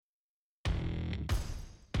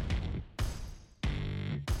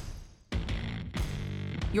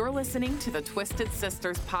You're listening to the Twisted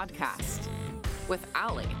Sisters podcast with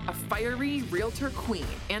Allie, a fiery realtor queen,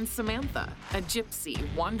 and Samantha, a gypsy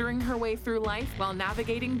wandering her way through life while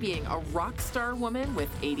navigating being a rock star woman with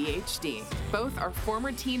ADHD. Both are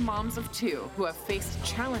former teen moms of two who have faced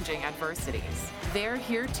challenging adversities. They're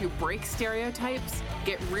here to break stereotypes,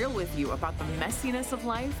 get real with you about the messiness of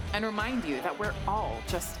life, and remind you that we're all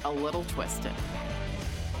just a little twisted.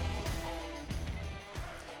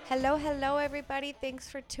 Hello, everybody. Thanks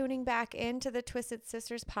for tuning back into the Twisted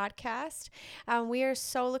Sisters podcast. We are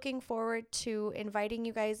so looking forward to inviting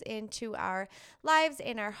you guys into our lives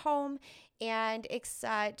in our home and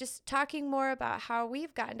just talking more about how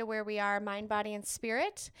we've gotten to where we are, mind, body, and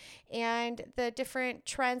spirit, and the different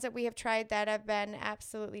trends that we have tried that have been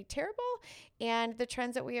absolutely terrible, and the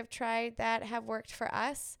trends that we have tried that have worked for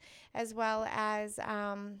us, as well as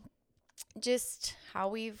just how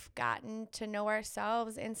we've gotten to know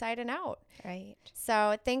ourselves inside and out. Right.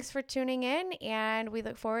 So thanks for tuning in, and we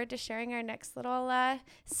look forward to sharing our next little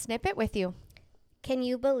snippet with you. Can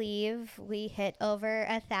you believe we hit over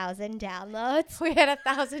 1,000 downloads? We had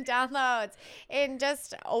 1,000 downloads in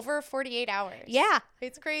just over 48 hours. Yeah.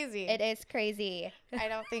 It's crazy. It is crazy. I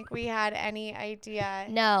don't think we had any idea.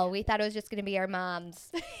 No, we thought it was just going to be our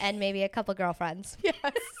moms and maybe a couple girlfriends.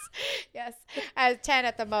 Yes. 10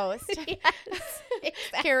 at the most. Yes,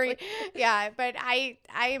 exactly. Yeah, but I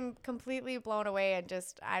am completely blown away and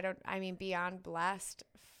just, beyond blessed.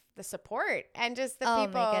 The support and just the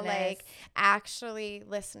people like actually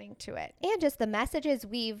listening to it, and just the messages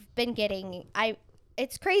we've been getting.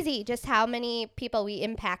 It's crazy just how many people we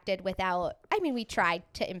impacted we tried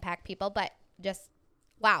to impact people, but just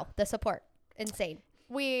wow, the support, insane.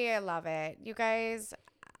 We love it, you guys.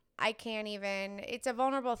 I can't even. It's a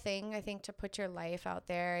vulnerable thing, I think, to put your life out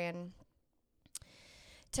there and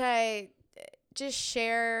to just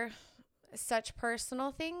share such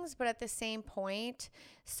personal things, but at the same point,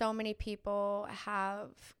 so many people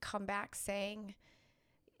have come back saying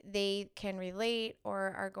they can relate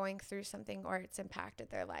or are going through something or it's impacted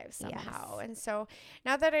their lives somehow. Yes. And so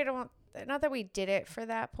not that we did it for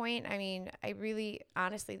that point. I mean, I really,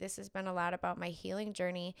 honestly, this has been a lot about my healing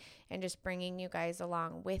journey and just bringing you guys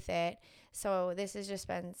along with it. So this has just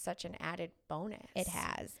been such an added bonus. It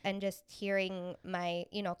has. And just hearing my,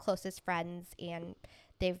 closest friends, and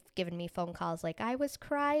they've given me phone calls like, I was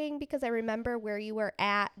crying because I remember where you were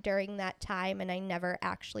at during that time, and I never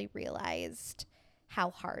actually realized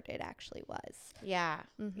how hard it actually was. Yeah.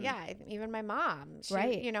 Mm-hmm. Yeah. Even my mom,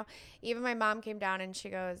 even my mom came down and she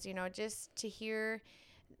goes, just to hear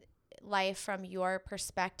life from your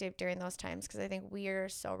perspective during those times, because I think we are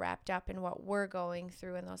so wrapped up in what we're going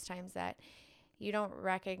through in those times that you don't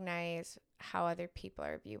recognize how other people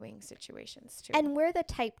are viewing situations too. And we're the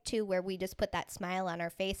type too where we just put that smile on our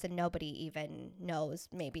face and nobody even knows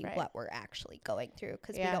maybe what we're actually going through,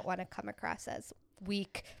 because we don't want to come across as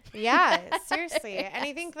weak. Yeah, seriously. And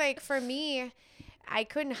I think like for me, I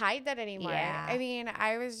couldn't hide that anymore. Yeah. I mean,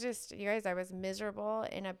 I was just, you guys, I was miserable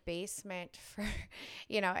in a basement for,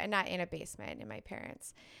 and not in a basement in my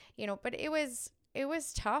parents, but it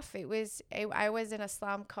was tough. I was in a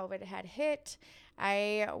slum. COVID had hit.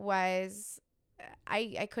 I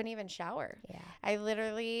couldn't even shower. Yeah. I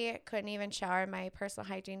literally couldn't even shower. My personal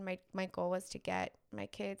hygiene, my goal was to get my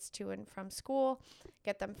kids to and from school,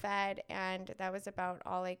 get them fed. And that was about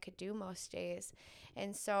all I could do most days.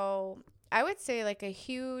 And so I would say like a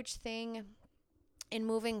huge thing in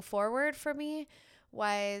moving forward for me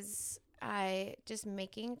was just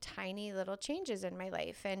making tiny little changes in my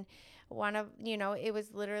life. And one of, it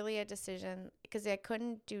was literally a decision because I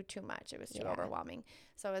couldn't do too much. It was too overwhelming.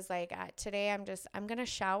 So I was like, today I'm going to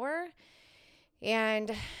shower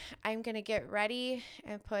and I'm going to get ready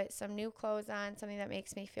and put some new clothes on, something that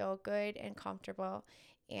makes me feel good and comfortable.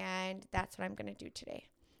 And that's what I'm going to do today.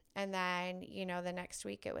 And then, the next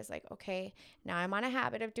week it was like, okay, now I'm on a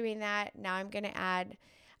habit of doing that. Now I'm going to add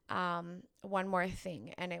one more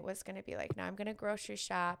thing. And it was going to be like, now I'm going to grocery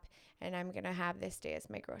shop and I'm going to have this day as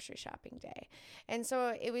my grocery shopping day. And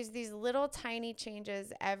so it was these little tiny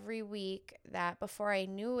changes every week that before I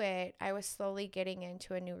knew it, I was slowly getting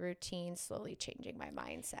into a new routine, slowly changing my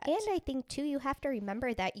mindset. And I think too, you have to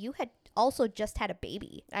remember that you had also just had a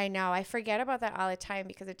baby. I know. I forget about that all the time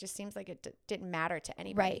because it just seems like it didn't matter to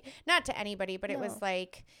anybody. Right. Not to anybody, but it was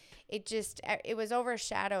like, it was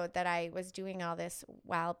overshadowed that I was doing all this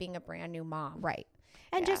while being a brand new mom. Right.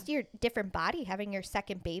 And just your different body, having your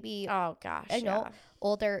second baby. Oh gosh.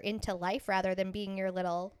 Older into life rather than being your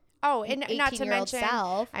little and not to mention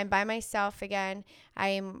self. I'm by myself again.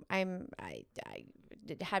 I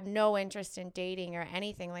have no interest in dating or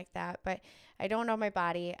anything like that. But I don't know my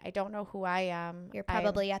body. I don't know who I am. You're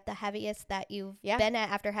probably at the heaviest that you've Yeah. been at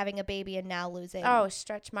after having a baby and now losing. Oh,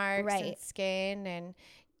 stretch marks Right. and skin, and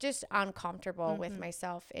just uncomfortable with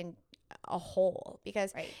myself in a whole,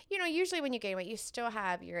 because Right. you know, usually when you gain weight, you still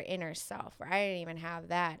have your inner self, where I didn't even have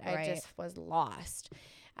that. I Right. just was lost.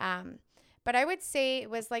 But I would say it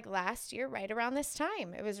was like last year, right around this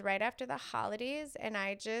time. It was right after the holidays, and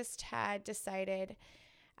I just had decided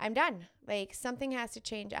I'm done. Like, something has to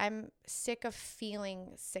change. I'm sick of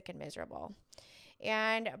feeling sick and miserable.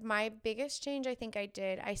 And my biggest change I think I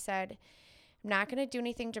did, I said, I'm not going to do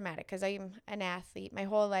anything dramatic, because I'm an athlete my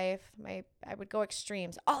whole life. I would go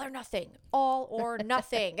extremes, all or nothing, all or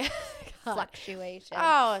nothing. Fluctuation.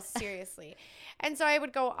 Oh, seriously. And so I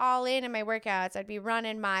would go all in my workouts. I'd be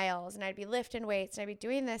running miles, and I'd be lifting weights, and I'd be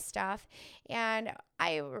doing this stuff. And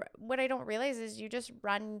what I don't realize is you just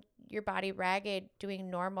run your body ragged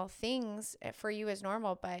doing normal things for you as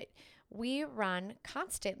normal, but we run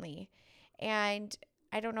constantly. And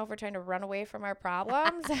I don't know if we're trying to run away from our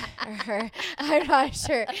problems or I'm not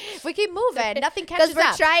sure. We keep moving. Nothing catches Because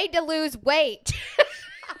we're up. trying to lose weight.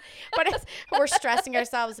 But we're stressing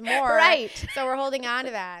ourselves more. Right. So we're holding on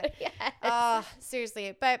to that. Yes.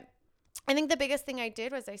 Seriously. But I think the biggest thing I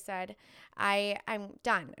did was I said, I'm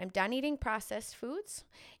done. I'm done eating processed foods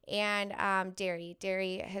and dairy.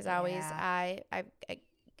 Dairy has always, I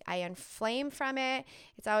inflame from it.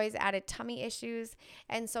 It's always added tummy issues.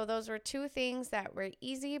 And so those were two things that were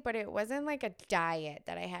easy, but it wasn't like a diet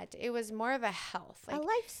that I had to. It was more of a health. A Like,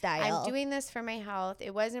 lifestyle. I'm doing this for my health.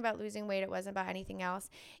 It wasn't about losing weight. It wasn't about anything else.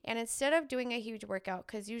 And instead of doing a huge workout,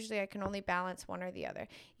 because usually I can only balance one or the other.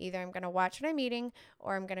 Either I'm going to watch what I'm eating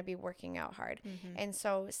or I'm going to be working out hard. And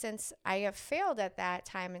so since I have failed at that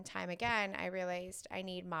time and time again, I realized I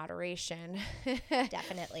need moderation.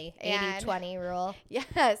 Definitely. And- 80-20 rule.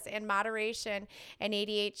 Yes, and moderation and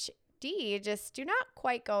ADHD just do not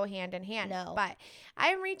quite go hand in hand. No. But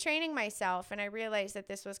I'm retraining myself, and I realized that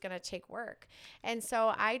this was going to take work. And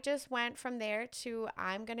so I just went from there to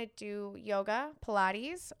I'm going to do yoga,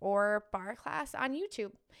 Pilates, or bar class on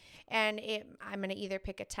YouTube. And I'm going to either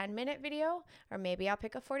pick a 10-minute video or maybe I'll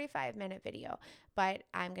pick a 45-minute video. But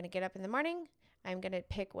I'm going to get up in the morning. I'm going to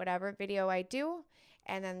pick whatever video I do.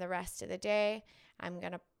 And then the rest of the day, I'm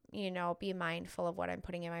going to be mindful of what I'm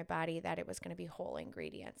putting in my body, that it was going to be whole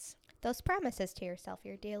ingredients. Those promises to yourself,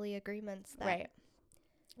 your daily agreements. Right.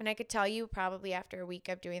 And I could tell you probably after a week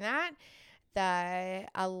of doing that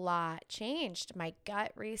a lot changed. My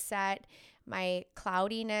gut reset, my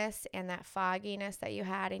cloudiness and that fogginess that you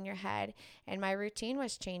had in your head, and my routine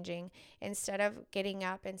was changing. Instead of getting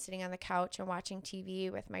up and sitting on the couch and watching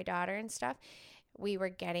TV with my daughter and stuff, we were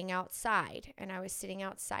getting outside, and I was sitting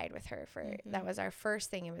outside with her that was our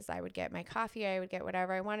first thing. It was, I would get my coffee, I would get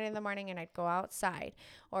whatever I wanted in the morning, and I'd go outside,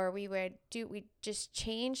 or we just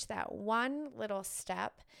changed that one little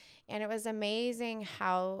step. And it was amazing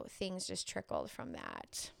how things just trickled from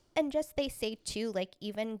that. And just, they say too, like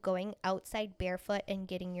even going outside barefoot and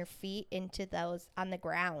getting your feet into those on the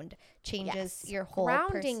ground changes your whole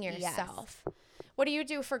grounding yourself. Yes. What do you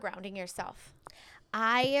do for grounding yourself?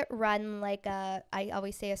 I run I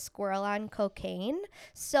always say, a squirrel on cocaine.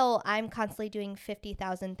 So I'm constantly doing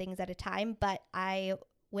 50,000 things at a time. But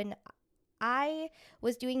when I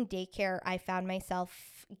was doing daycare, I found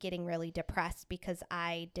myself getting really depressed because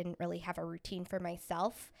I didn't really have a routine for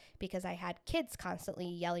myself because I had kids constantly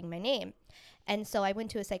yelling my name. And so I went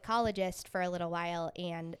to a psychologist for a little while,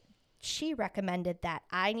 and she recommended that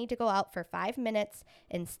I need to go out for 5 minutes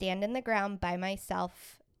and stand in the ground by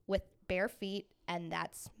myself with bare feet, and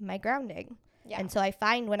that's my grounding. Yeah. And so I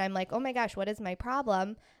find when I'm like, oh my gosh, what is my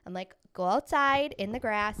problem? I'm like, go outside in the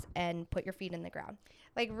grass and put your feet in the ground.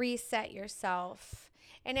 Like, reset yourself.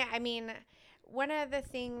 And I mean, one of the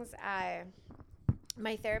things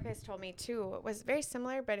my therapist told me too was very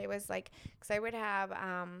similar, but it was like, because I would have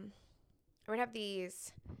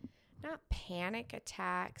these, not panic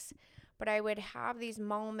attacks, but I would have these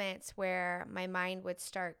moments where my mind would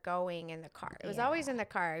start going in the car. It was always in the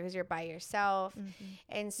car because you're by yourself.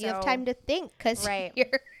 And so you have time to think because you're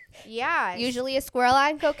usually a squirrel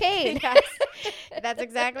on cocaine. Yes, that's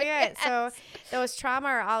exactly it. So those trauma,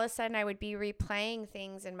 or all of a sudden I would be replaying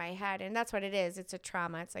things in my head. And that's what it is. It's a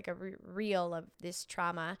trauma. It's like a reel of this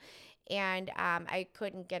trauma. And I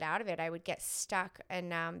couldn't get out of it. I would get stuck.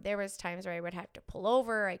 And there was times where I would have to pull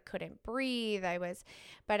over. I couldn't breathe.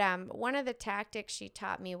 But one of the tactics she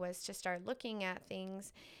taught me was to start looking at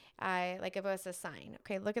things like if it was a sign.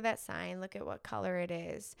 Okay, look at that sign. Look at what color it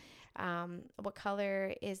is. What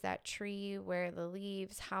color is that tree? Where are the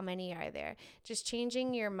leaves? How many are there? Just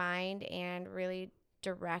changing your mind and really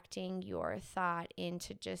directing your thought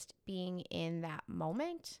into just being in that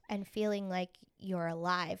moment and feeling like you're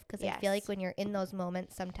alive. Because I feel like when you're in those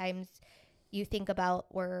moments, sometimes you think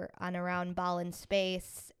about we're on a round ball in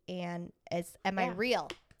space and am I real?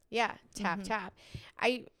 Yeah. Tap.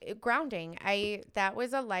 Grounding. That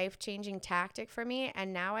was a life-changing tactic for me.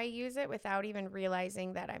 And now I use it without even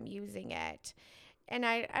realizing that I'm using it. And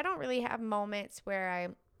I don't really have moments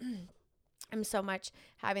where I'm so much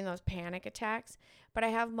having those panic attacks, but I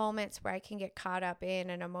have moments where I can get caught up in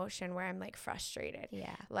an emotion where I'm like frustrated.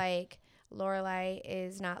 Yeah. Like Lorelai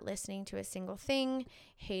is not listening to a single thing.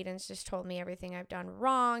 Hayden's just told me everything I've done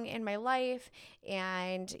wrong in my life.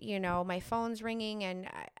 And, you know, my phone's ringing and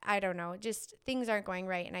I don't know, just things aren't going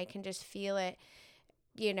right. And I can just feel it,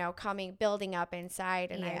 you know, building up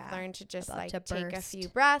inside. And I've learned to just take a few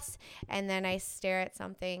breaths, and then I stare at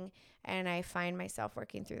something and I find myself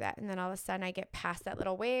working through that. And then all of a sudden I get past that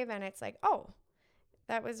little wave and it's like, oh,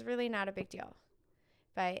 that was really not a big deal.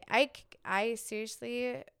 But I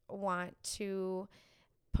seriously want to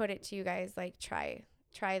put it to you guys, like, try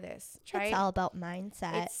this. It's all about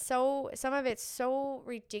mindset. Some of it's so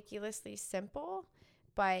ridiculously simple,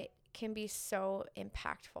 but can be so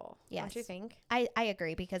impactful. Yes. Don't you think? I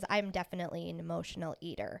agree, because I'm definitely an emotional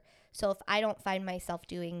eater. So if I don't find myself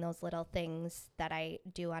doing those little things that I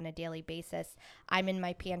do on a daily basis, I'm in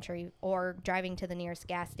my pantry or driving to the nearest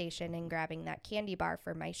gas station and grabbing that candy bar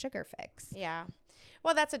for my sugar fix. Yeah.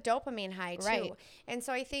 Well, that's a dopamine high too. Right. And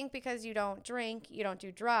so I think because you don't drink, you don't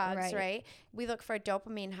do drugs, right? We look for a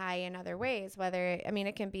dopamine high in other ways,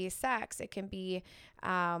 it can be sex, it can be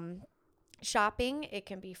shopping, it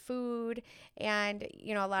can be food. And,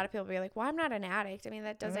 you know, a lot of people be like, well, I'm not an addict. I mean,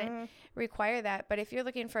 that doesn't require that. But if you're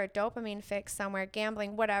looking for a dopamine fix somewhere,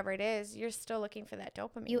 gambling, whatever it is, you're still looking for that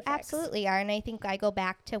dopamine fix. Absolutely are. And I think I go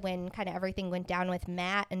back to when kind of everything went down with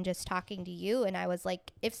Matt and just talking to you. And I was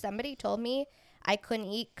like, if somebody told me I couldn't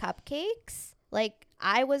eat cupcakes, like,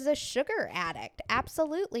 I was a sugar addict.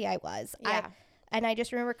 Absolutely I was. Yeah. And I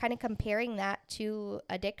just remember kind of comparing that to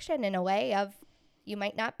addiction in a way of, you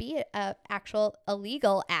might not be a actual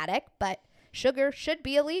illegal addict, but sugar should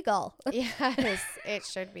be illegal. Yes, it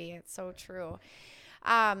should be. It's so true.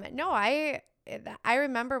 No, I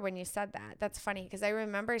remember when you said that. That's funny, because I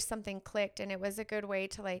remember something clicked, and it was a good way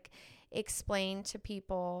to, like, explain to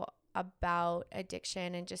people about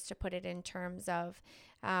addiction, and just to put it in terms of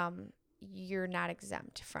you're not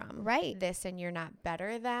exempt from this, and you're not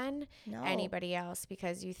better than anybody else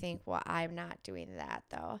because you think, well, I'm not doing that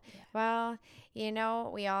though. Yeah. Well, you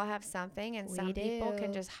know, we all have something, and some people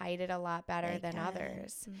can just hide it a lot better than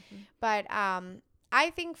others. Mm-hmm. But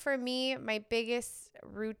I think for me, my biggest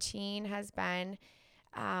routine has been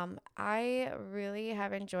I really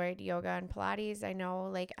have enjoyed yoga and Pilates. I know,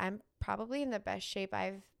 like, I'm probably in the best shape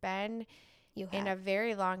I've been in a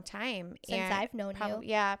very long time. Since I've known you.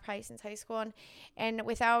 Yeah, probably since high school. And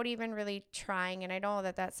without even really trying. And I know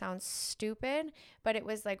that sounds stupid, but it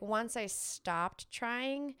was like once I stopped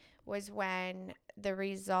trying was when the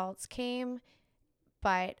results came.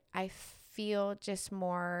 But I feel just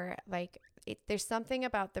more like there's something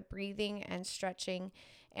about the breathing and stretching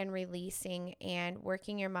and releasing and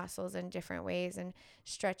working your muscles in different ways and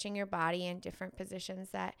stretching your body in different positions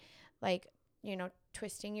that, like, you know,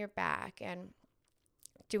 twisting your back and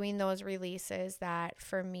doing those releases that,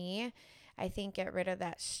 for me, I think get rid of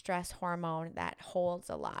that stress hormone that holds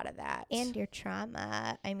a lot of that. And your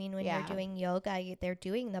trauma. I mean, when you're doing yoga, they're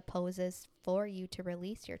doing the poses for you to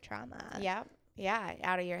release your trauma. Yep. Yeah.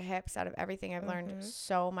 Out of your hips, out of everything. I've learned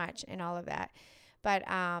so much in all of that. But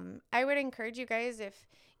I would encourage you guys, if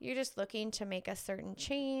you're just looking to make a certain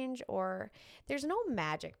change, or there's no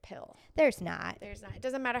magic pill. There's not. It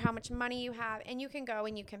doesn't matter how much money you have, and you can go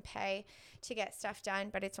and you can pay to get stuff done,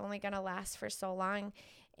 but it's only going to last for so long.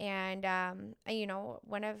 And, you know,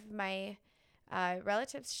 one of my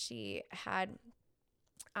relatives, she had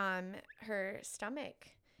her stomach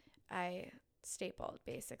stapled,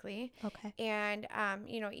 basically. Okay. And,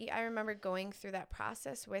 you know, I remember going through that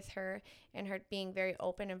process with her, and her being very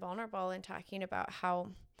open and vulnerable and talking about how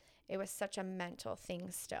it was such a mental thing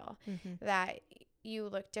still, that you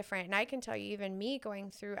look different. And I can tell you, even me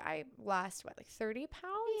going through, I lost, like 30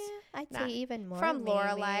 pounds? Yeah, I'd say even more. From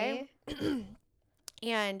Lorelai.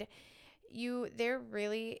 And there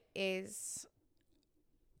really is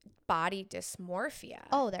body dysmorphia.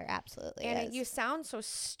 Oh, there absolutely is. And you sound so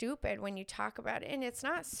stupid when you talk about it. And it's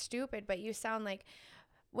not stupid, but you sound like,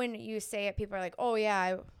 when you say it, people are like, oh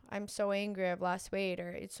yeah, I'm so angry, I've lost weight,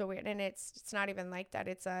 or it's so weird. And it's not even like that.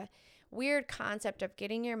 It's a weird concept of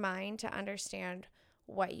getting your mind to understand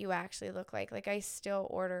what you actually look like. Like, I still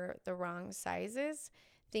order the wrong sizes,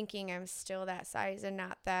 thinking I'm still that size, and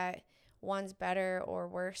not that one's better or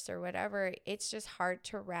worse or whatever. It's just hard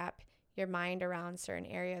to wrap your mind around certain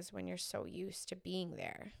areas when you're so used to being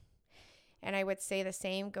there. And I would say the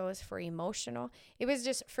same goes for emotional. It was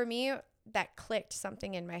just, for me, that clicked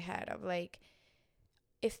something in my head of like,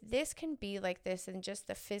 if this can be like this in just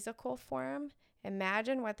the physical form,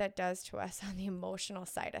 imagine what that does to us on the emotional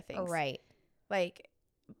side of things. Right. Like,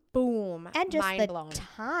 boom, And just mind the blown.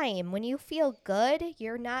 time when you feel good,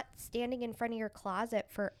 you're not standing in front of your closet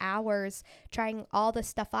for hours trying all the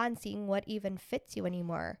stuff on, seeing what even fits you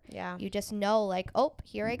anymore. Yeah. You just know, like, oh,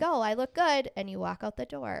 here I go, I look good, and you walk out the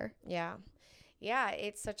door. Yeah. Yeah,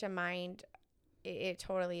 it's such a mind. It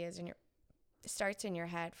totally is. It starts in your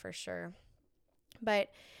head for sure. But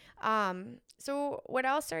so what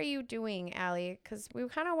else are you doing, Allie? Because we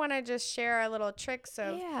kind of want to just share our little tricks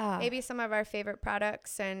of maybe some of our favorite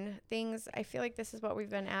products and things. I feel like this is what we've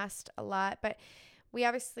been asked a lot, but we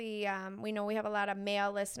obviously, we know we have a lot of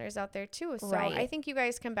male listeners out there too. So Right. I think you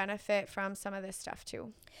guys can benefit from some of this stuff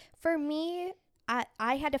too. For me,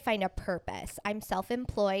 I had to find a purpose. I'm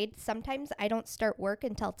self-employed. Sometimes I don't start work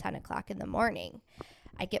until 10 o'clock in the morning.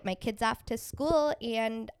 I get my kids off to school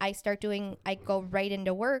and I go right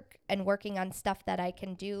into work and working on stuff that I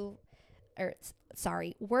can do,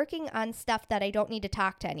 working on stuff that I don't need to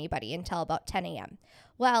talk to anybody until about 10 a.m.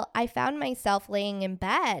 Well, I found myself laying in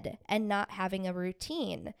bed and not having a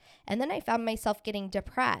routine. And then I found myself getting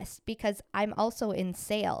depressed because I'm also in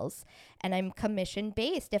sales and I'm commission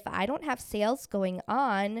based. If I don't have sales going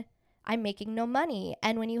on, I'm making no money.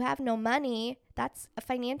 And when you have no money, that's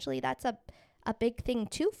a big thing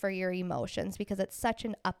too for your emotions because it's such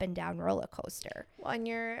an up and down roller coaster. Well, and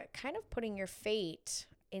you're kind of putting your fate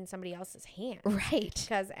in somebody else's hands. Right.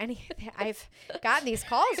 Because I've gotten these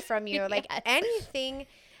calls from you. Like Yes. anything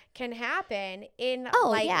can happen in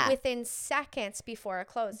within seconds before a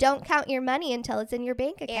close. Don't count your money until it's in your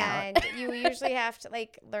bank account. And you usually have to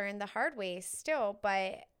like learn the hard way still,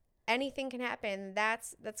 but anything can happen.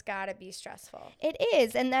 That's got to be stressful. It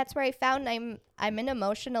is, and that's where I found I'm an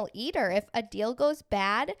emotional eater. If a deal goes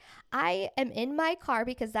bad, I am in my car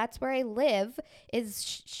because that's where I live,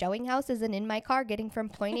 is showing houses and in my car getting from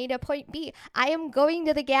point A to point B. I am going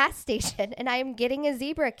to the gas station and I am getting a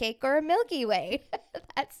zebra cake or a Milky Way.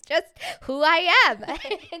 That's just who I am.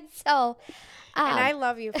 And so and I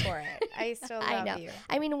love you for it. I still love you.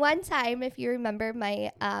 I mean, one time, if you remember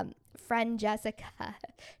my friend Jessica,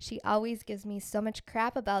 she always gives me so much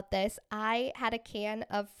crap about this. I had a can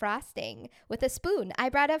of frosting with a spoon. I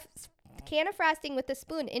brought a can of frosting with a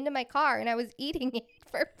spoon into my car and I was eating it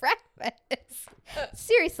for breakfast.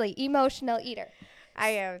 Seriously, emotional eater. I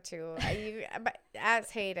am too. But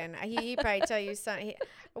as Hayden, he probably tell you something.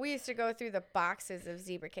 We used to go through the boxes of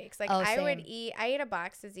zebra cakes. Like I ate a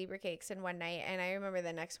box of zebra cakes in one night, and I remember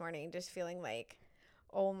the next morning just feeling like,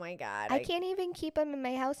 oh my God. I can't even keep them in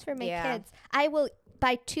my house for my kids. I will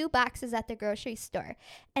buy 2 boxes at the grocery store,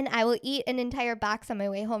 and I will eat an entire box on my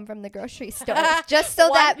way home from the grocery store just so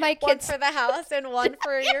that my kids... One for the house and one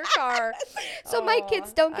for your car. So my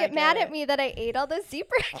kids don't get mad at me that I ate all the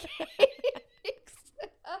zebra cakes.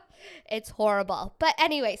 It's horrible. But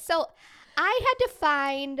anyway, so I had to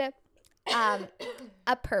find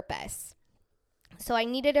a purpose. So I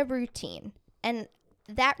needed a routine, and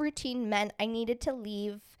that routine meant I needed to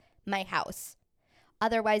leave my house.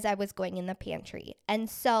 Otherwise, I was going in the pantry. And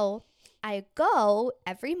so I go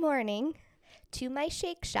every morning to my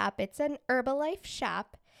shake shop. It's an Herbalife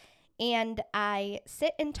shop. And I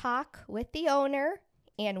sit and talk with the owner.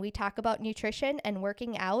 And we talk about nutrition and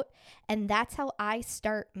working out. And that's how I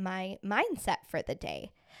start my mindset for the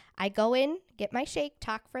day. I go in, get my shake,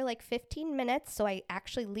 talk for like 15 minutes. So I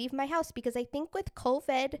actually leave my house because I think with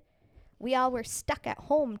COVID, we all were stuck at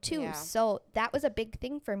home too. Yeah. So that was a big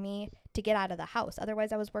thing for me to get out of the house.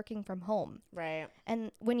 Otherwise, I was working from home. Right.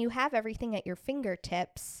 And when you have everything at your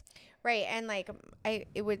fingertips. Right. And like,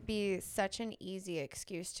 it would be such an easy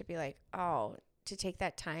excuse to be like, oh, to take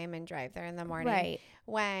that time and drive there in the morning. Right.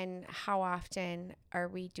 When how often are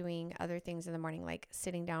we doing other things in the morning, like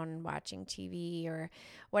sitting down and watching TV or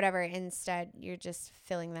whatever? Instead, you're just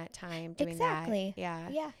filling that time doing exactly. that. Yeah.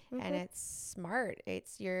 Yeah. Mm-hmm. And it's smart.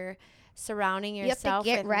 You're surrounding yourself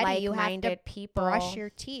with like-minded people. Brush your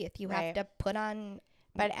teeth. You have to put on.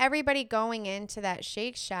 But everybody going into that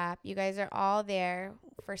shake shop, you guys are all there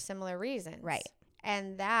for similar reasons. Right.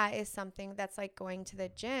 And that is something that's like going to the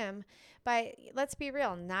gym. But let's be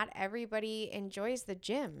real, not everybody enjoys the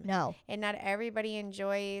gym. No. And not everybody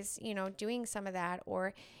enjoys, doing some of that.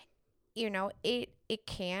 Or, it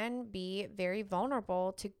can be very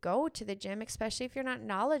vulnerable to go to the gym, especially if you're not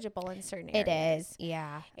knowledgeable in certain areas. It is,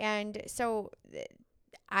 yeah. And so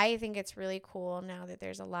I think it's really cool now that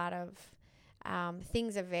there's a lot of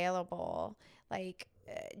things available, like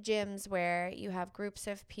gyms where you have groups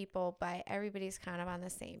of people, but everybody's kind of on the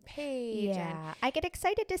same page. Yeah. I get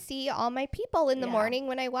excited to see all my people in the morning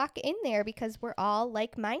when I walk in there because we're all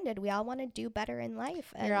like-minded. We all want to do better in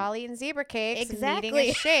life. You're all eating zebra cakes Exactly. and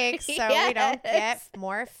eating a shake so we don't get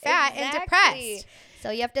more fat and depressed. So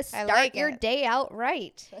you have to start your day out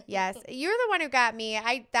right. Yes. You're the one who got me.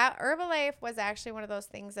 That Herbalife was actually one of those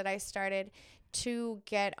things that I started to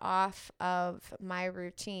get off of my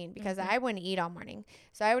routine because I wouldn't eat all morning.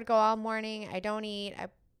 So I would go all morning. I don't eat. I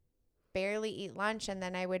barely eat lunch. And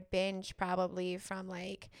then I would binge probably from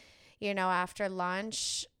like, after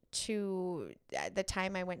lunch to the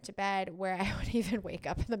time I went to bed, where I would even wake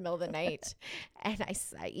up in the middle of the night and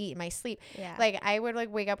I eat in my sleep. Yeah. Like I would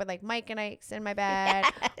like wake up with like Mike and Ike's in my bed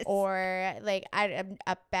or like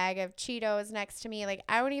a bag of Cheetos next to me. Like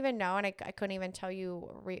I don't even know. And I couldn't even tell you.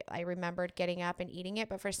 I remembered getting up and eating it.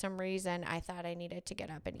 But for some reason, I thought I needed to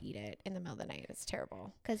get up and eat it in the middle of the night. It's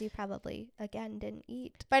terrible. Because you probably, again, didn't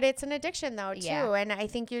eat. But it's an addiction though, too. Yeah. And I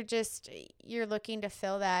think you're looking to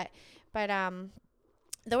fill that. But,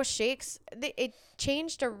 those shakes, it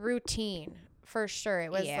changed a routine for sure.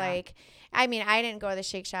 It was like, I mean, I didn't go to the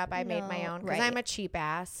shake shop. I made my own because I'm a cheap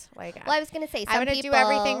ass. Like, well, I was going to say, I'm going to do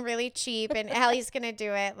everything really cheap and Allie's going to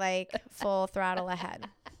do it like full throttle ahead.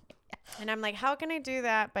 And I'm like, how can I do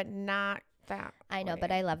that but not that I know, way?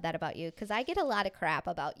 but I love that about you because I get a lot of crap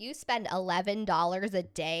about you spend $11 a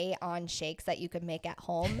day on shakes that you could make at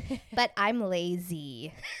home, but I'm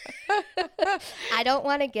lazy. I don't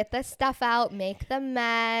want to get the stuff out, make the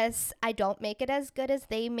mess. I don't make it as good as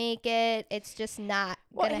they make it. It's just not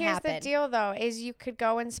going to happen. Here's the deal, though, is you could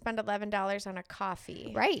go and spend $11 on a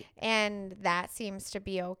coffee. Right. And that seems to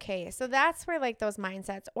be okay. So that's where like those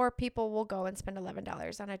mindsets, or people will go and spend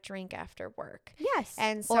 $11 on a drink after work. Yes.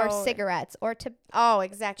 And so, or cigarettes or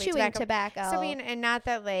exactly. chewing tobacco. So I mean, and not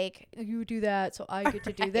that like you do that, so I get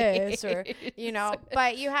to do this, or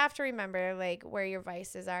but you have to remember like where your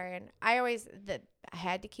vices are. And I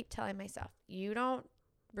had to keep telling myself, you don't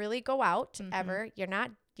really go out ever. You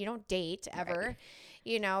don't date ever. Right.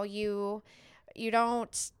 You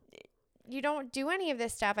don't do any of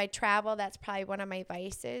this stuff. I travel. That's probably one of my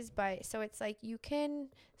vices. But so it's like you can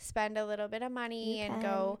spend a little bit of money and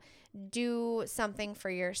go do something for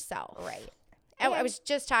yourself. Right. I was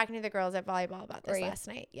just talking to the girls at volleyball about this last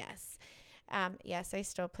night. Yes. Yes, I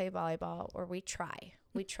still play volleyball, or we try.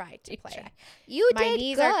 We try to play. My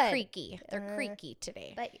knees are creaky. They're creaky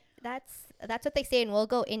today. But that's what they say, and we'll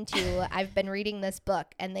go into. I've been reading this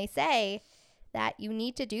book, and they say that you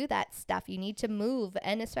need to do that stuff. You need to move,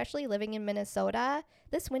 and especially living in Minnesota,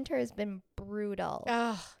 this winter has been brutal.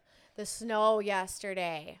 Oh, the snow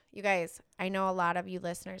yesterday. You guys, I know a lot of you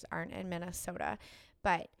listeners aren't in Minnesota,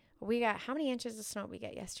 but we got, how many inches of snow we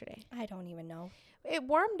get yesterday? I don't even know. It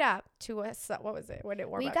warmed up to us. What was it? What did it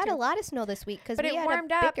warm up to? We got a lot of snow this week because we had it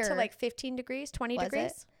warmed up to like 15 degrees, 20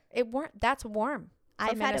 degrees. That's warm.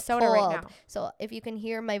 I've had a cold right now. So if you can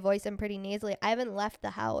hear my voice, I'm pretty nasally. I haven't left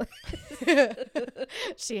the house.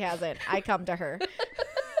 She hasn't. I come to her.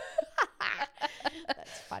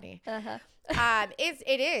 That's funny. Uh-huh.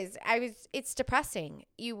 It is. It's depressing.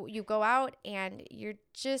 You go out and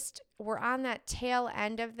we're on that tail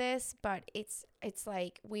end of this, but it's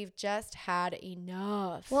like we've just had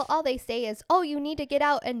enough. Well, all they say is, "Oh, you need to get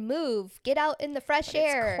out and move. Get out in the fresh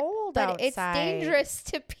air." It's cold but outside. It's dangerous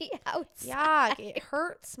to be outside. Yeah, it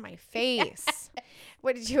hurts my face.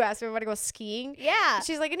 What did you ask me? Want to go skiing? Yeah.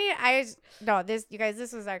 She's like, you guys,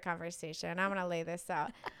 this was our conversation. I'm gonna lay this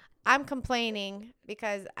out. I'm complaining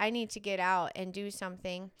because I need to get out and do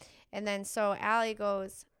something. And then so Allie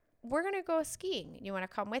goes, we're going to go skiing. You want to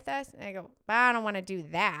come with us? And I go, but I don't want to do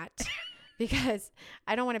that because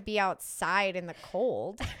I don't want to be outside in the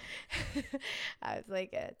cold. I was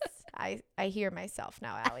like, I hear myself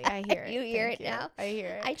now, Allie. I hear it. You hear it now? I hear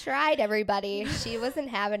it. I tried, everybody. She wasn't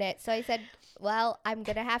having it. So I said, well, I'm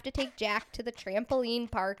going to have to take Jack to the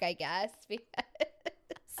trampoline park, I guess.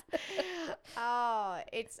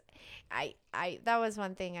 That was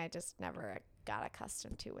one thing I just never got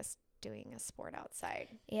accustomed to, was doing a sport outside.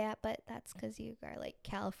 Yeah, but that's because you are like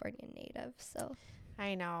California native, so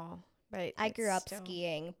I know, but I grew up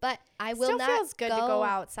skiing, but I will still not feels good to go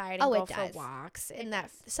outside and go for does. walks. And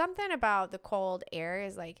that something about the cold air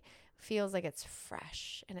is like feels like it's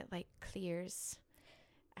fresh and it like clears.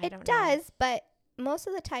 I don't know. But most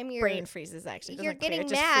of the time your brain freezes. Actually, you're getting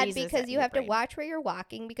mad because you have to watch where you're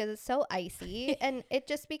walking because it's so icy, and it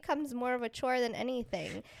just becomes more of a chore than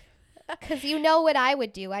anything. Because you know what I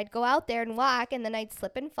would do? I'd go out there and walk, and then I'd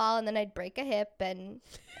slip and fall, and then I'd break a hip, and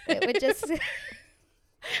it would just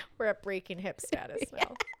We're at breaking hip status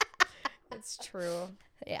now. It's true.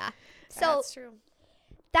 Yeah. So That's true.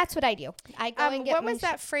 that's what I do. I go and get what was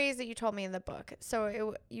that phrase that you told me in the book?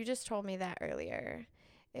 So you just told me that earlier.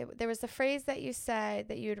 There was the phrase that you said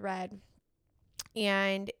that you had read,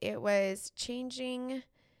 and it was changing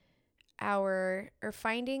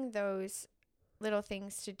finding those little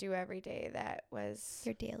things to do every day. That was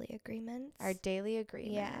your daily agreements. Our daily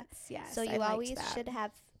agreements. Yeah. Yes. So you always should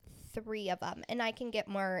have 3 of them, and I can get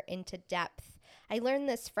more into depth. I learned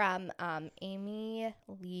this from Amy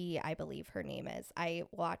Lee, I believe her name is. I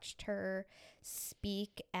watched her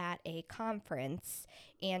speak at a conference,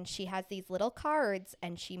 and she has these little cards,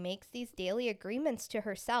 and she makes these daily agreements to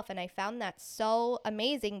herself, and I found that so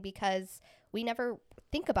amazing because we never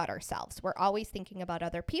think about ourselves. We're always thinking about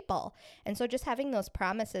other people. And so just having those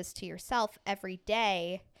promises to yourself every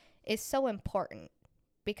day is so important,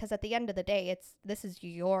 because at the end of the day, this is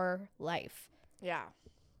your life. Yeah.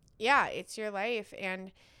 Yeah, it's your life.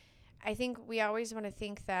 And I think we always want to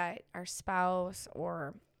think that our spouse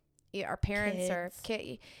or our parents or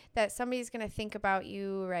that somebody's going to think about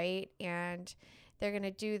you, right? And they're going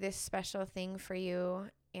to do this special thing for you.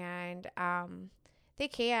 And they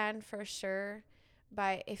can, for sure.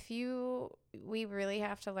 But we really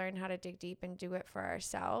have to learn how to dig deep and do it for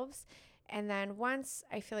ourselves. And then once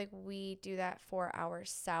I feel like we do that for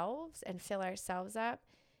ourselves and fill ourselves up,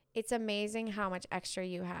 it's amazing how much extra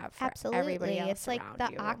you have for everybody else. It's like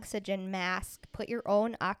the oxygen mask. Put your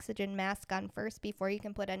own oxygen mask on first before you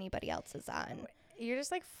can put anybody else's on. You're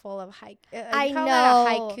just like full of I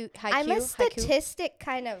know. I'm a statistic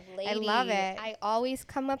kind of lady. I love it. I always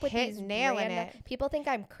come up with these nailing it. People think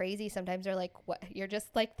I'm crazy sometimes. They're like, "What? You're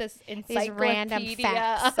just like this these random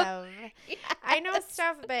facts of." Yes. I know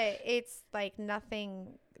stuff, but it's like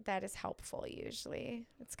nothing that is helpful usually.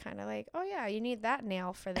 It's kind of like, oh yeah, you need that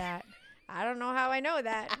nail for that. I don't know how I know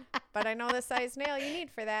that, but I know the size nail you need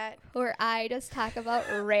for that. Or I just talk about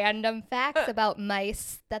random facts about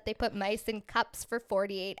mice, that they put mice in cups for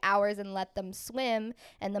 48 hours and let them swim,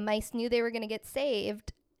 and the mice knew they were going to get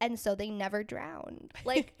saved, and so they never drowned.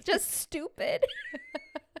 Like, just stupid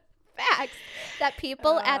facts that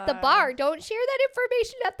people at the bar don't share that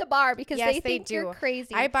information at the bar because they think you're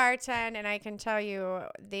crazy. I bartend, and I can tell you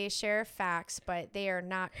they share facts, but they are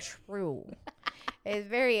not true. It's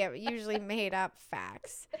very usually made up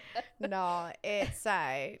facts. No, it's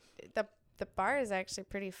the bar is actually a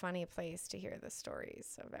pretty funny place to hear the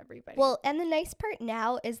stories of everybody. Well, and the nice part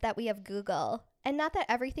now is that we have Google. And not that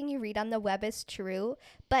everything you read on the web is true,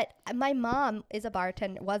 but my mom was a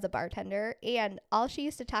bartender, and all she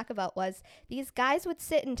used to talk about was these guys would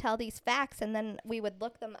sit and tell these facts, and then we would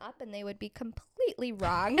look them up, and they would be completely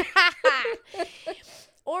wrong.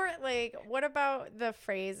 Or like, what about the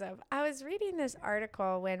phrase of, I was reading this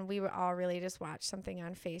article when we would all really just watch something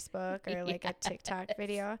on Facebook or like a TikTok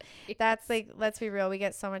video. That's like, let's be real. We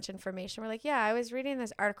get so much information. We're like, yeah, I was reading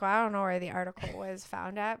this article. I don't know where the article was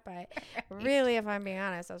found at, but really, if I'm being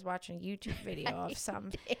honest, I was watching a YouTube video of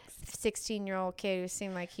some 16-year-old kid who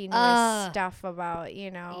seemed like he knew his stuff about,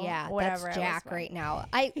 whatever. That's Jack right now.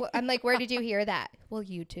 I'm like, where did you hear that? Well,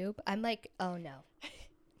 YouTube. I'm like, oh no.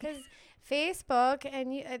 Because Facebook,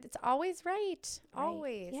 and it's always right.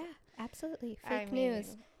 Always. Yeah, absolutely. Fake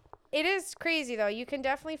news. It is crazy, though. You can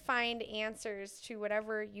definitely find answers to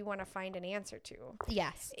whatever you want to find an answer to.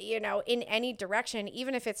 Yes. In any direction,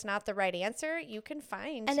 even if it's not the right answer, you can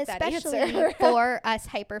find that answer. And especially for us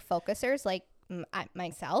hyper-focusers, like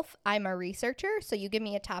myself, I'm a researcher. So you give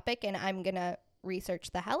me a topic, and I'm going to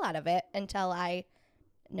research the hell out of it until I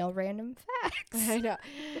know random facts. I know.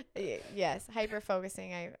 Yes,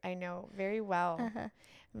 hyper-focusing, I know very well. Uh-huh.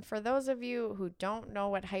 And for those of you who don't know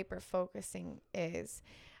what hyper-focusing is,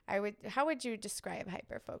 how would you describe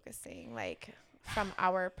hyper-focusing, like from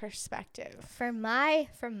our perspective? From my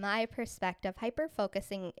perspective,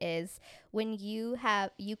 hyper-focusing is when you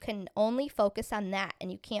can only focus on that and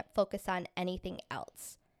you can't focus on anything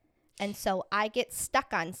else. And so I get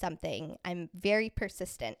stuck on something. I'm very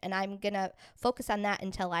persistent, and I'm going to focus on that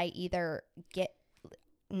until I either get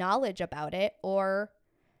knowledge about it or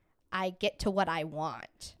I get to what I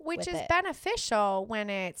want. Which is beneficial when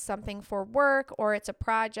it's something for work or it's a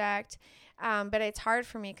project. But it's hard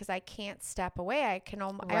for me because I can't step away.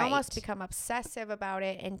 I almost become obsessive about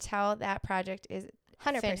it until that project is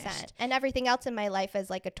 100%. Finished. And everything else in my life is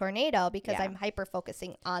like a tornado because I'm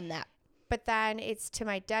hyper-focusing on that. But then it's to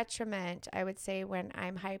my detriment, I would say, when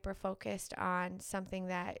I'm hyper-focused on something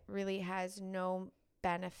that really has no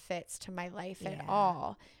benefits to my life at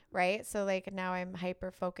all, right? So like now I'm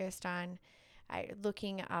hyper-focused on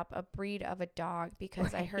looking up a breed of a dog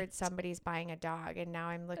because I heard somebody's buying a dog, and now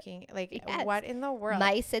I'm looking like, Yes. what in the world?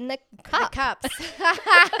 Mice in the cup. The cups.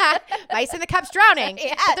 Mice in the cups drowning.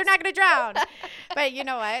 Yes. But they're not going to drown. But you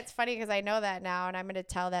know what? It's funny because I know that now, and I'm going to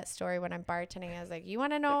tell that story when I'm bartending. I was like, you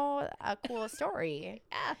want to know a cool story?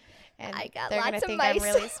 Yeah. And I got they're lots gonna of think mice.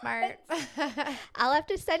 I'm really smart. I'll have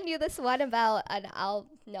to send you this one about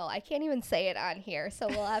no, I can't even say it on here, so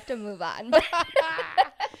we'll have to move on.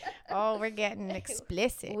 Oh, we're getting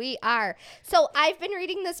explicit. We are. So I've been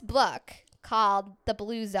reading this book called The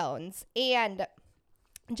Blue Zones, and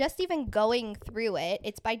just even going through it,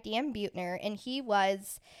 it's by Dan Buettner, and he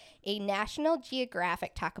was a National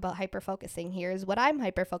Geographic, talk about hyperfocusing, here's what I'm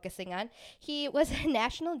hyperfocusing on. He was a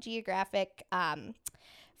National Geographic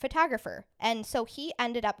photographer, and so he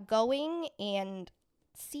ended up going and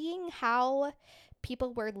seeing how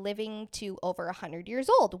people were living to over 100 years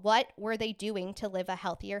old. What were they doing to live a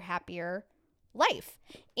healthier, happier life?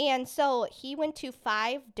 And so he went to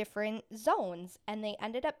 5 different zones, and they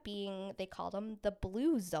ended up being, they called them the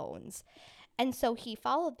blue zones. And so he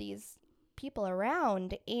followed these people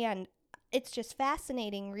around, and it's just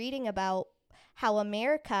fascinating reading about how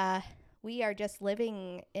America, we are just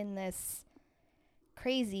living in this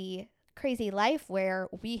crazy life where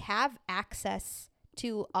we have access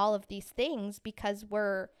to all of these things because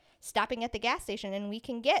we're stopping at the gas station and we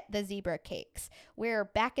can get the zebra cakes. Where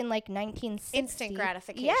back in like 1960, instant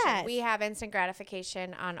gratification. Yes. We have instant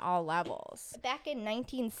gratification on all levels. Back in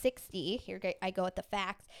 1960, here I go with the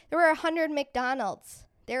facts. There were 100 McDonald's.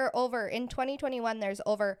 There are over, in 2021, there's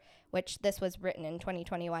over, which this was written in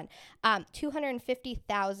 2021,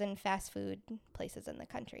 250,000 fast food places in the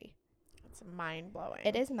country. It's mind-blowing.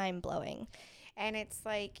 It is mind-blowing. And it's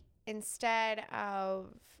like, instead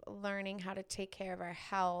of learning how to take care of our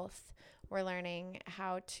health, we're learning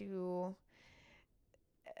how to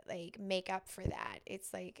like make up for that.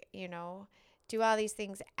 It's like, you know, do all these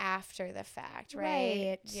things after the fact,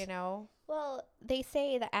 right? You know? Well, they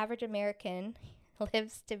say the average American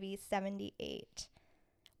lives to be 78,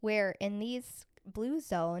 where in these blue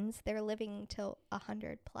zones, they're living till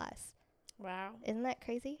 100 plus. Wow. Isn't that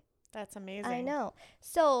crazy? That's amazing. I know.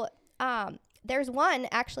 So, there's one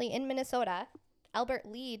actually in Minnesota. Albert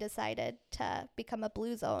Lee decided to become a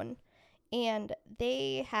blue zone, and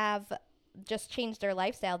they have just changed their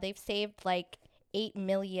lifestyle. They've saved like $8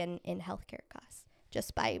 million in healthcare costs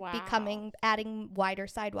just by adding wider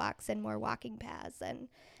sidewalks and more walking paths. And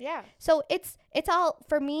yeah, so it's all,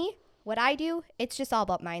 for me, what I do, it's just all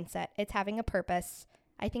about mindset. It's having a purpose.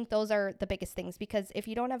 I think those are the biggest things, because if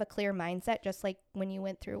you don't have a clear mindset, just like when you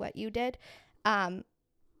went through what you did,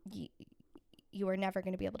 you are never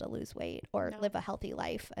going to be able to lose weight or live a healthy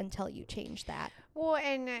life until you change that. Well,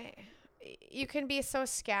 and you can be so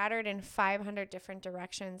scattered in 500 different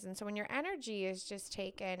directions. And so when your energy is just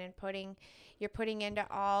taken and you're putting into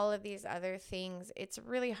all of these other things, it's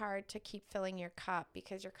really hard to keep filling your cup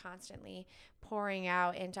because you're constantly pouring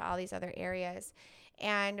out into all these other areas.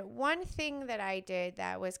 And one thing that I did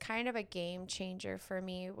that was kind of a game changer for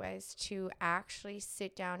me was to actually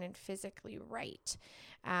sit down and physically write.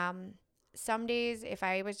 Some days, if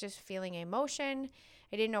I was just feeling emotion,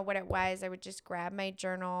 I didn't know what it was, I would just grab my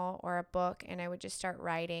journal or a book and I would just start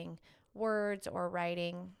writing words or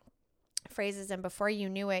writing phrases. And before you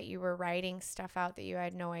knew it, you were writing stuff out that you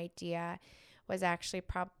had no idea was actually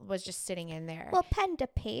was just sitting in there. Well, pen to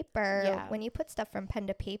paper, when you put stuff from pen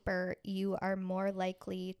to paper, you are more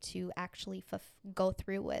likely to actually go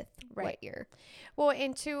through with what you're. Well,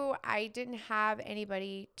 and two, I didn't have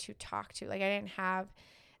anybody to talk to. Like, I didn't have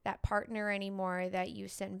that partner anymore that you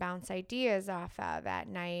sit and bounce ideas off of at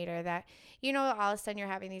night, or that, you know, all of a sudden you're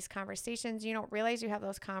having these conversations. You don't realize you have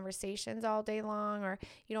those conversations all day long, or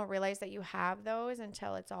you don't realize that you have those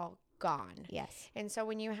until it's all gone. Yes. And so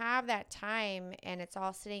when you have that time and it's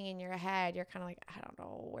all sitting in your head, you're kind of like, I don't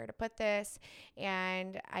know where to put this.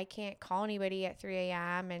 And I can't call anybody at 3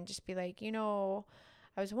 a.m. and just be like, you know,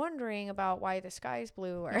 I was wondering about why the sky's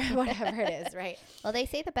blue or whatever it is, right? Well, they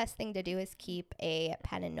say the best thing to do is keep a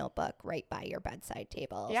pen and notebook right by your bedside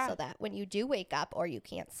table, so that when you do wake up or you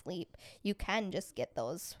can't sleep, you can just get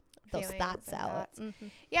those thoughts out. Mm-hmm.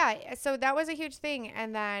 Yeah, so that was a huge thing.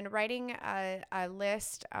 And then writing a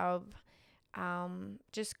list of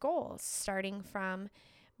just goals, starting from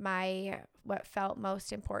what felt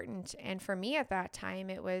most important. And for me at that time,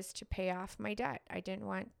 it was to pay off my debt. I didn't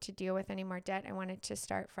want to deal with any more debt. I wanted to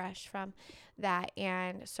start fresh from that.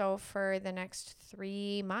 And so for the next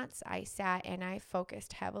 3 months, I sat and I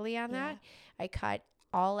focused heavily on that. I cut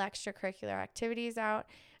all extracurricular activities out.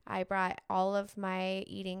 I brought all of my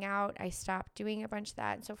eating out. I stopped doing a bunch of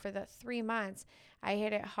that. And so for the 3 months, I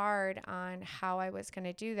hit it hard on how I was going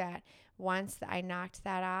to do that. Once I knocked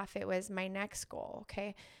that off, it was my next goal.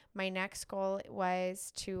 Okay. My next goal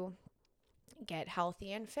was to get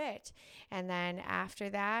healthy and fit. And then after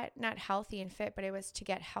that, not healthy and fit, but it was to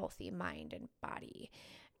get healthy mind and body.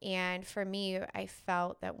 And for me, I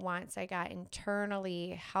felt that once I got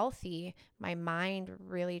internally healthy, my mind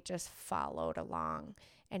really just followed along,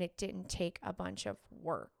 and it didn't take a bunch of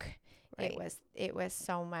work. Right. It was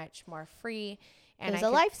so much more free, and It was I a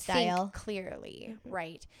could lifestyle. think clearly,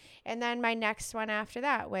 right? And then my next one after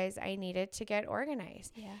that was I needed to get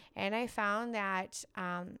organized. Yeah. And I found that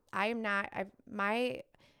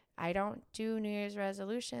I don't do New Year's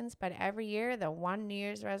resolutions, but every year the one New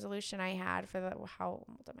Year's resolution I had how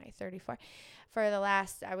old am I? 34. For the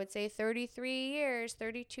last, I would say 33 years,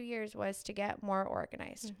 32 years was to get more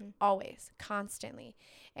organized. Always, constantly.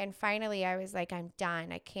 And finally I was like, I'm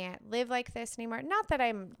done. I can't live like this anymore. Not that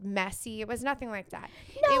I'm messy. It was nothing like that.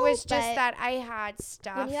 No, it was just but that I had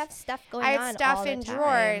stuff. when you have stuff going I on had stuff all the in time.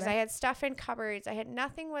 drawers. I had stuff in cupboards. I had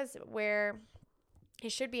nothing was where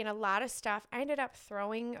it should be. And a lot of stuff I ended up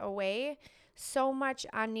throwing away, so much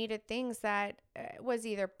unneeded things that was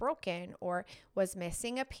either broken or was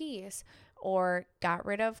missing a piece, or got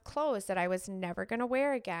rid of clothes that I was never going to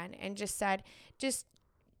wear again, and just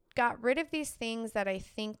got rid of these things that I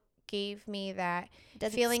think gave me that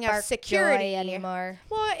Doesn't feeling of spark security joy anymore.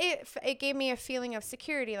 Well, it gave me a feeling of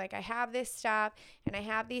security. Like, I have this stuff and I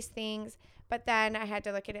have these things, but then I had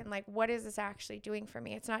to look at it and like, what is this actually doing for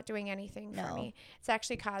me? It's not doing anything for me. It's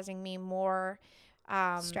actually causing me more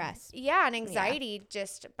stress. Yeah, and anxiety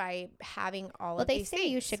just by having all of these things. Well, they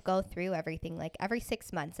say you should go through everything like every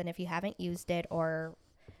 6 months, and if you haven't used it or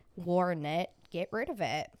worn it, get rid of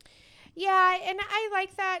it. Yeah, and I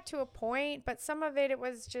like that to a point, but some of it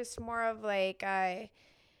was just more of like I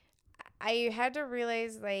had to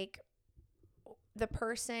realize like the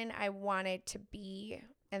person I wanted to be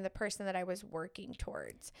and the person that I was working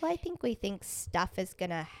towards. Well, I think we think stuff is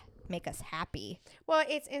going to make us happy. Well,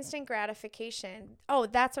 it's instant gratification. Oh,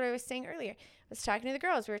 that's what I was saying earlier. I was talking to the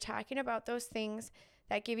girls. We were talking about those things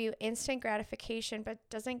that give you instant gratification but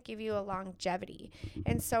doesn't give you a longevity.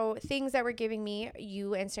 And so things that were giving me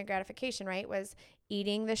instant gratification, right, was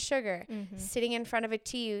eating the sugar, sitting in front of a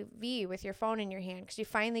TV with your phone in your hand because you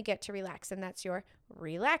finally get to relax, and that's your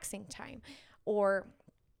relaxing time. Or,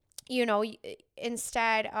 you know,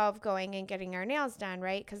 instead of going and getting our nails done,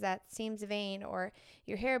 right, because that seems vain, or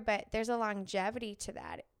your hair, but there's a longevity to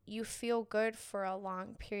that. You feel good for a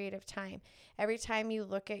long period of time. Every time you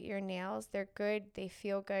look at your nails, they're good, they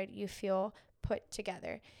feel good, you feel put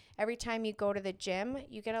together. Every time you go to the gym,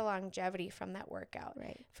 you get a longevity from that workout.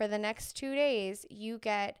 Right. For the next 2 days,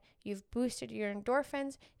 you've boosted your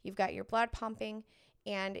endorphins, you've got your blood pumping,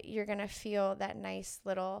 and you're going to feel that nice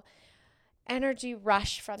little energy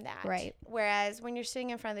rush from that. Right. Whereas when you're sitting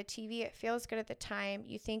in front of the TV, it feels good at the time.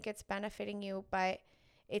 You think it's benefiting you, but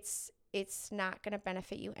it's not going to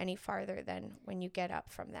benefit you any farther than when you get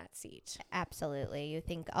up from that seat. Absolutely. You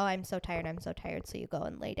think, oh, I'm so tired. So you go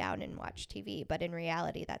and lay down and watch TV. But in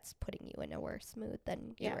reality, that's putting you in a worse mood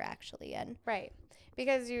than you were actually in. Right.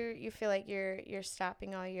 Because you feel like you're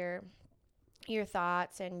stopping all your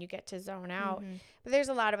thoughts and you get to zone out. But there's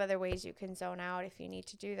a lot of other ways you can zone out if you need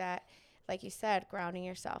to do that. Like you said, grounding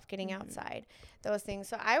yourself, getting outside, those things.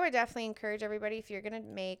 So I would definitely encourage everybody, if you're going to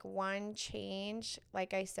make one change,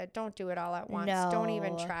 like I said, don't do it all at once. No. Don't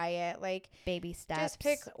even try it. Like, baby steps. just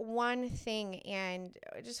pick one thing and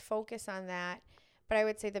just focus on that. But I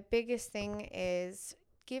would say the biggest thing is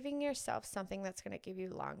giving yourself something that's going to give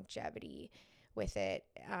you longevity with it.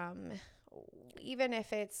 Even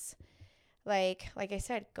if it's like I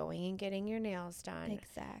said, going and getting your nails done.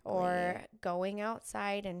 Exactly. Or going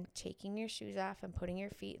outside and taking your shoes off and putting your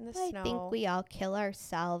feet in the snow. I think we all kill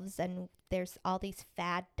ourselves, and there's all these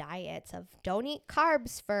fad diets of don't eat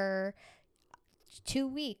carbs for 2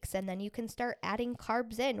 weeks, and then you can start adding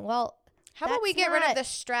carbs in. Well, how about we get rid of the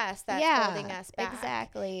stress that's holding us back?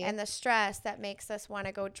 Exactly. And the stress that makes us want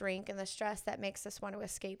to go drink, and the stress that makes us want to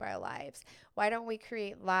escape our lives. Why don't we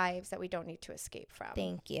create lives that we don't need to escape from?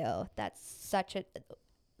 Thank you. That's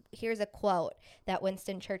here's a quote that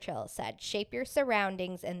Winston Churchill said: shape your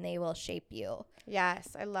surroundings and they will shape you.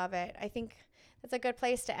 Yes, I love it. I think that's a good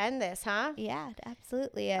place to end this, huh? Yeah, it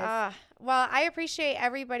absolutely is. Well, I appreciate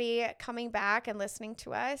everybody coming back and listening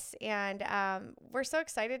to us. And we're so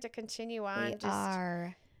excited to continue on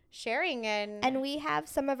sharing. And we have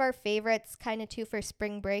some of our favorites kind of too for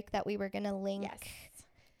spring break that we were going to link. Yes.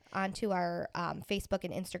 onto our Facebook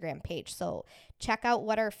and Instagram page. So check out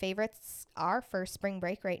what our favorites are for spring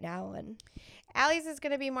break right now. And Allie's is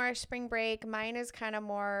going to be more spring break. Mine is kind of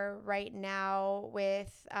more right now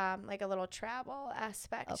with like a little travel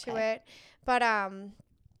aspect to it. But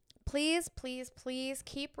please, please, please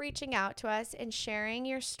keep reaching out to us and sharing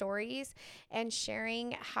your stories and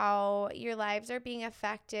sharing how your lives are being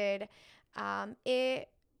affected. It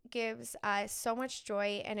gives us so much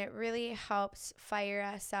joy, and it really helps fire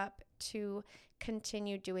us up to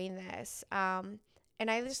continue doing this. And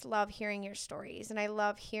I just love hearing your stories, and I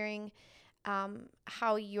love hearing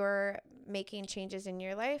how you're making changes in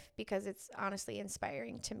your life, because it's honestly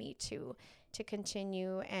inspiring to me to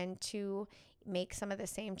continue and to make some of the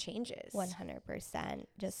same changes. 100%.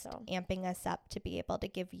 Just amping us up to be able to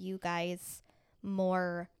give you guys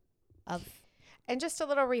more of. And just a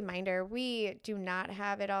little reminder, we do not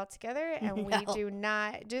have it all together, and we do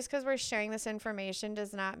not, just because we're sharing this information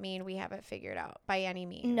does not mean we have it figured out by any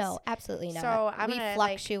means. No, absolutely not. So we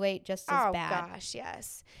fluctuate just as bad. Oh gosh,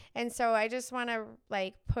 yes. And so I just want to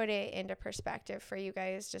put it into perspective for you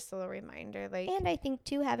guys, just a little reminder. And I think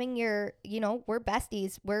too, having your, we're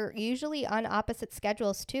besties. We're usually on opposite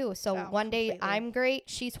schedules too. So one day I'm great,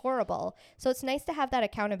 she's horrible. So it's nice to have that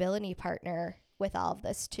accountability partner with all of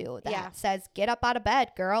this too, that says, get up out of bed,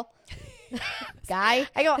 girl. Guy.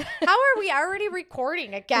 I go, how are we already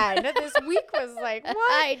recording again? This week was like, what?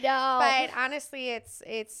 I know. But honestly,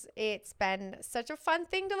 it's been such a fun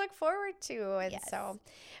thing to look forward to. And so,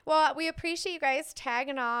 well, we appreciate you guys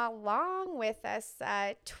tagging along with us,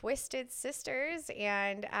 Twisted Sisters.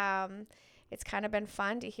 And it's kind of been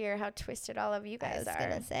fun to hear how twisted all of you guys are. I was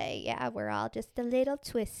going to say, yeah, we're all just a little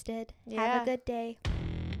twisted. Yeah. Have a good day.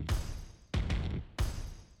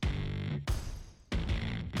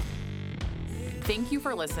 Thank you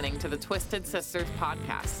for listening to the Twisted Sisters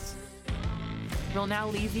podcast. We'll now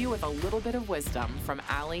leave you with a little bit of wisdom from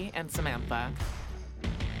Allie and Samantha.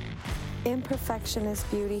 Imperfection is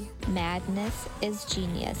beauty. Madness is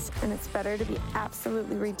genius. And it's better to be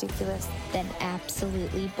absolutely ridiculous than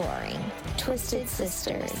absolutely boring. Twisted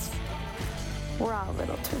Sisters. We're all a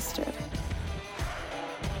little twisted.